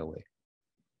to fly away.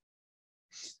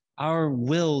 Our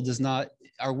will is not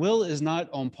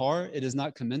on par. It is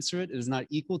not commensurate. It is not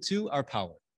equal to our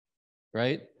power,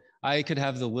 right? I could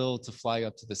have the will to fly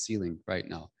up to the ceiling right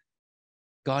now.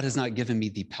 God has not given me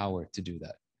the power to do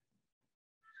that.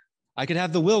 I could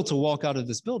have the will to walk out of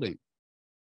this building.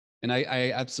 And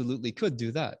I absolutely could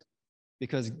do that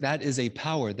because that is a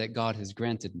power that God has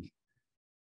granted me.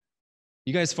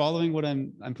 You guys following what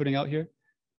I'm putting out here?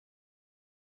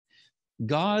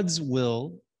 God's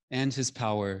will and his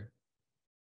power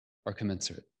are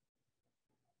commensurate.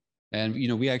 And,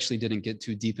 we actually didn't get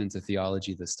too deep into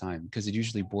theology this time because it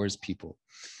usually bores people.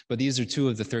 But these are 2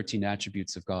 of the 13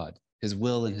 attributes of God, his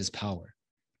will and his power.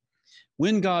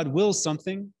 When God wills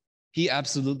something, he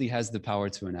absolutely has the power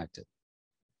to enact it.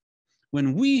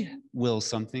 When we will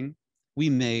something, we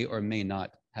may or may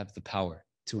not have the power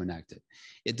to enact it.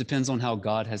 It depends on how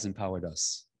God has empowered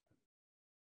us,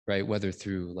 right? Whether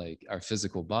through like our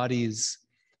physical bodies,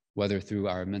 whether through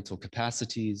our mental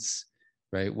capacities,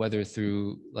 right? Whether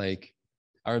through like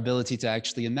our ability to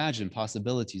actually imagine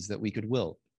possibilities that we could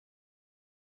will.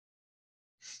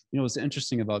 What's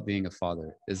interesting about being a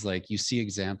father is like you see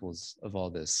examples of all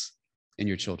this in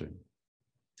your children.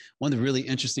 One of the really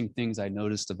interesting things I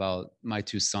noticed about my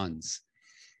 2 sons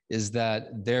is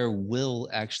that their will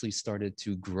actually started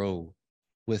to grow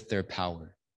with their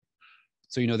power.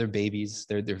 So, they're babies,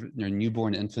 they're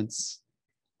newborn infants.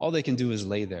 All they can do is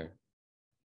lay there.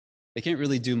 They can't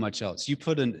really do much else. You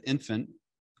put an infant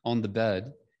on the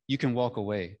bed, you can walk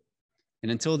away.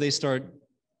 And until they start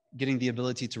getting the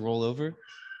ability to roll over,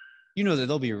 that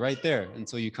they'll be right there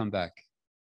until you come back.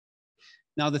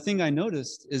 Now, the thing I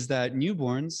noticed is that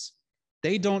newborns,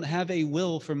 they don't have a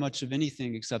will for much of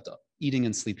anything except eating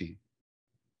and sleeping,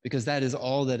 because that is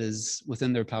all that is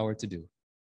within their power to do.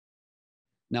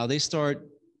 Now they start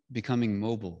becoming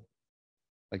mobile,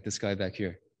 like this guy back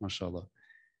here, mashallah.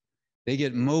 They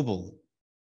get mobile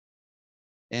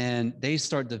and they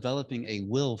start developing a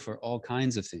will for all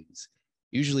kinds of things.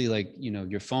 Usually like,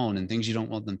 your phone and things you don't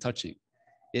want them touching.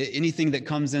 Anything that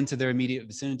comes into their immediate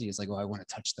vicinity is like, oh, I want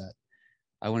to touch that.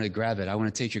 I want to grab it. I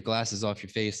want to take your glasses off your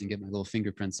face and get my little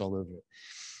fingerprints all over it.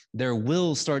 Their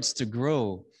will starts to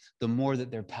grow the more that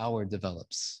their power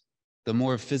develops, the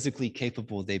more physically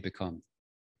capable they become.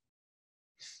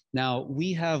 Now,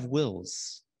 we have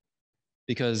wills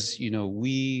because,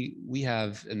 we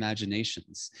have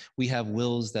imaginations. We have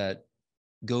wills that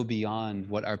go beyond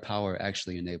what our power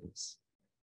actually enables.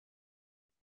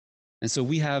 And so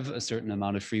we have a certain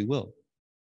amount of free will.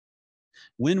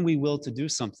 When we will to do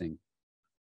something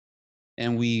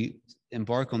and we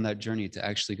embark on that journey to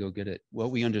actually go get it,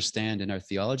 what we understand in our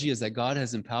theology is that God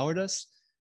has empowered us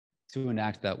to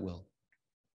enact that will.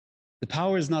 The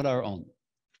power is not our own,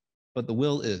 but the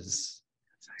will is.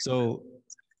 So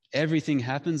everything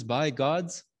happens by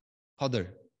God's qadr,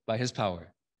 by his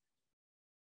power.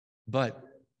 But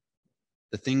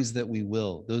the things that we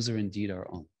will, those are indeed our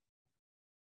own.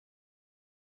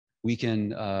 We can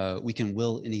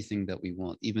will anything that we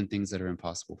want, even things that are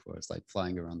impossible for us, like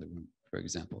flying around the room, for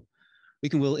example. We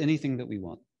can will anything that we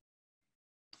want.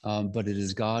 But it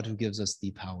is God who gives us the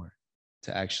power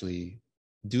to actually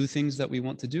do things that we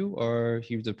want to do, or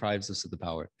he deprives us of the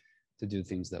power to do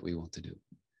things that we want to do.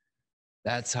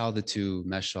 That's how the 2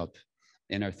 mesh up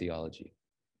in our theology.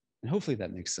 And hopefully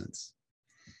that makes sense.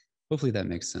 Hopefully that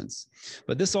makes sense.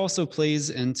 But this also plays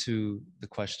into the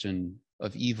question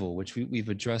of evil, which we've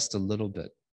addressed a little bit.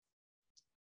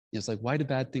 It's like, why do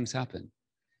bad things happen?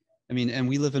 I mean, and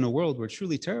we live in a world where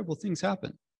truly terrible things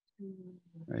happen,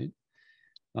 right?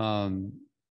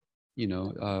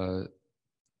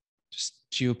 Just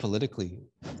geopolitically,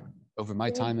 over my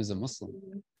time as a Muslim.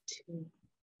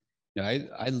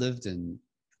 I lived in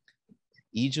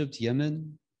Egypt,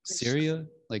 Yemen, Syria,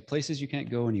 like places you can't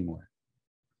go anymore.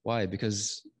 Why?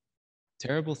 Because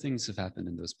terrible things have happened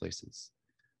in those places,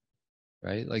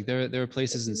 right? Like there are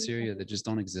places in Syria that just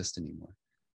don't exist anymore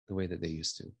the way that they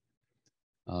used to.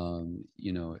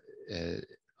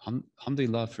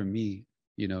 Alhamdulillah for me,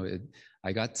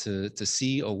 I got to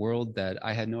see a world that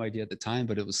I had no idea at the time,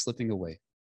 but it was slipping away.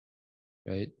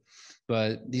 right?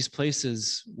 But these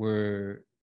places were,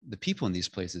 the people in these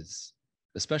places,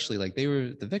 especially, like they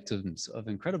were the victims of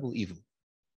incredible evil,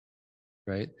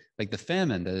 right? Like the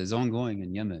famine that is ongoing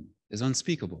in Yemen is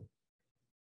unspeakable.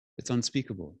 It's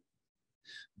unspeakable.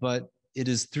 But it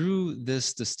is through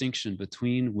this distinction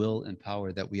between will and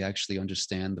power that we actually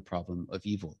understand the problem of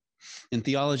evil. In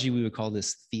theology, we would call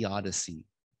this theodicy,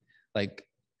 like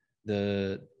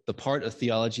the part of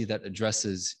theology that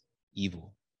addresses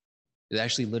evil. It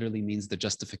actually literally means the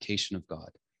justification of God.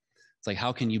 It's like,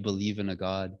 how can you believe in a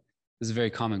God? This is a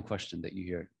very common question that you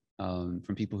hear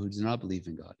from people who do not believe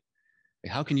in God.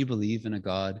 Like, how can you believe in a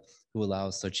God who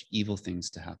allows such evil things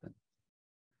to happen?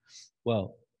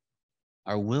 Well,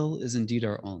 our will is indeed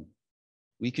our own.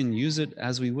 We can use it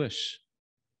as we wish.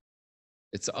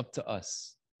 It's up to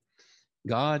us.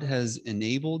 God has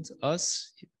enabled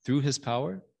us through his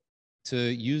power to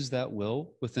use that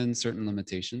will within certain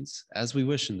limitations as we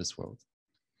wish in this world.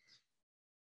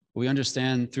 We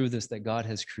understand through this that God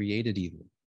has created evil.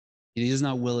 He does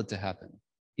not will it to happen.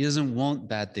 He doesn't want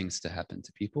bad things to happen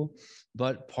to people,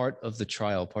 but part of the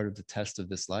trial, part of the test of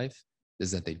this life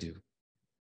is that they do.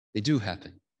 They do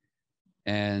happen.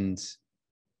 And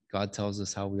God tells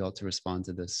us how we ought to respond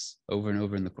to this over and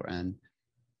over in the Quran.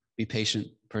 Be patient,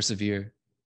 persevere,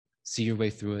 see your way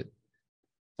through it,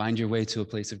 find your way to a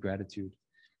place of gratitude,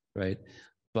 right?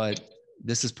 But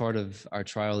this is part of our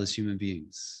trial as human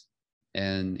beings.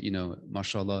 And, you know,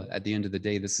 mashallah, at the end of the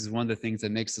day, this is one of the things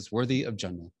that makes us worthy of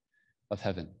Jannah, of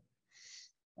heaven.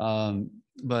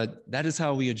 But that is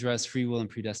how we address free will and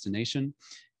predestination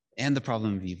and the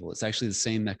problem of evil. It's actually the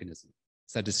same mechanism.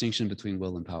 It's that distinction between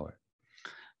will and power.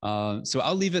 So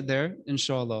I'll leave it there,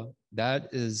 inshallah.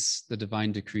 That is the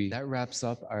divine decree. That wraps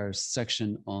up our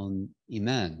section on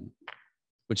Iman,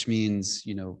 which means,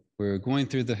 you know, we're going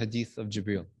through the hadith of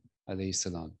Jibril, alayhi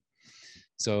salam.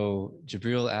 So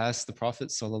Jibril asked the Prophet,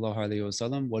 sallallahu alayhi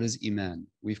wasallam, what is Iman?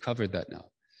 We've covered that now.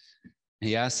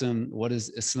 He asked him, what is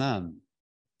Islam?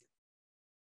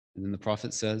 And then the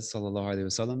Prophet says, sallallahu alayhi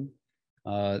wasallam,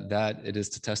 that it is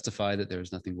to testify that there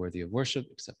is nothing worthy of worship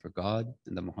except for God,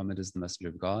 and that Muhammad is the messenger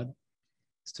of God.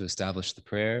 It's to establish the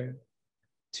prayer,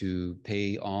 to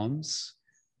pay alms,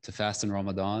 to fast in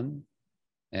Ramadan,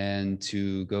 and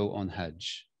to go on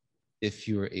Hajj, if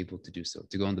you are able to do so,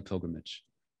 to go on the pilgrimage.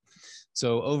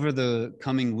 So over the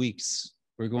coming weeks,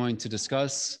 we're going to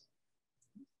discuss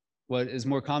what is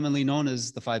more commonly known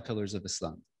as the 5 pillars of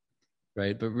Islam,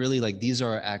 right? But really, like, these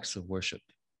are our acts of worship.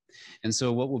 And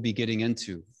so what we'll be getting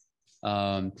into,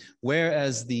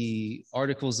 whereas the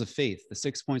articles of faith, the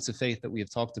 6 points of faith that we have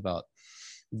talked about,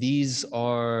 these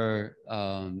are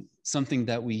something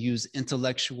that we use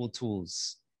intellectual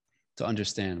tools to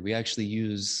understand. We actually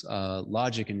use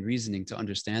logic and reasoning to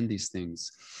understand these things.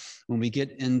 When we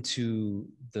get into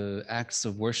the acts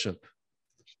of worship,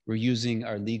 we're using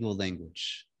our legal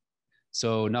language.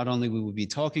 So not only we will be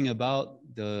talking about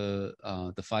the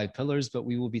 5 pillars, but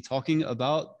we will be talking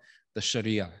about the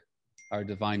Sharia, our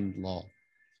divine law.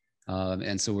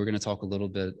 And so we're going to talk a little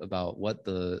bit about what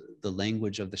the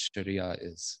language of the Sharia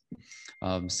is,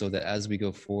 so that as we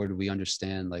go forward, we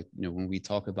understand, like, you know, when we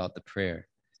talk about the prayer,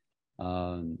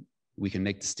 we can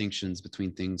make distinctions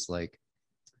between things like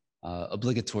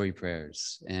obligatory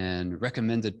prayers and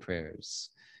recommended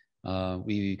prayers.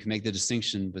 We can make the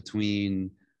distinction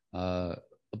between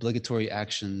obligatory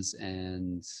actions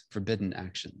and forbidden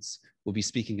actions. We'll be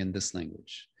speaking in this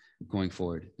language going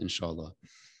forward, inshallah.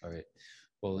 All right,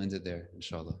 we'll end it there,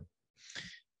 inshallah.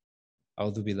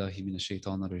 أعوذ بالله من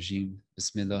الشيطان الرجيم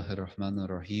بسم الله الرحمن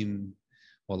الرحيم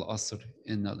والعصر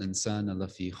إن الإنسان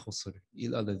لفي خسر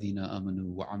إلا الذين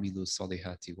آمنوا وعملوا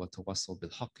الصالحات وتواصوا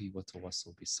بالحق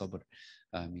وتواصوا بالصبر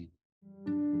آمين.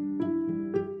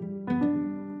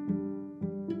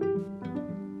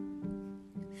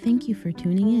 Thank you for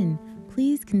tuning in.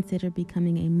 Please consider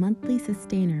becoming a monthly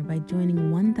sustainer by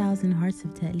joining 1,000 Hearts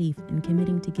of Ta'leef and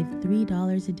committing to give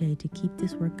 $3 a day to keep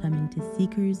this work coming to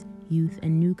seekers, youth,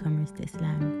 and newcomers to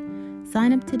Islam.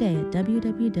 Sign up today at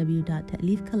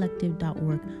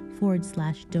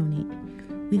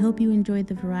www.ta'leefcollective.org/donate. We hope you enjoyed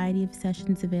the variety of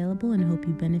sessions available and hope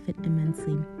you benefit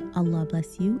immensely. Allah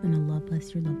bless you and Allah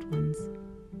bless your loved ones.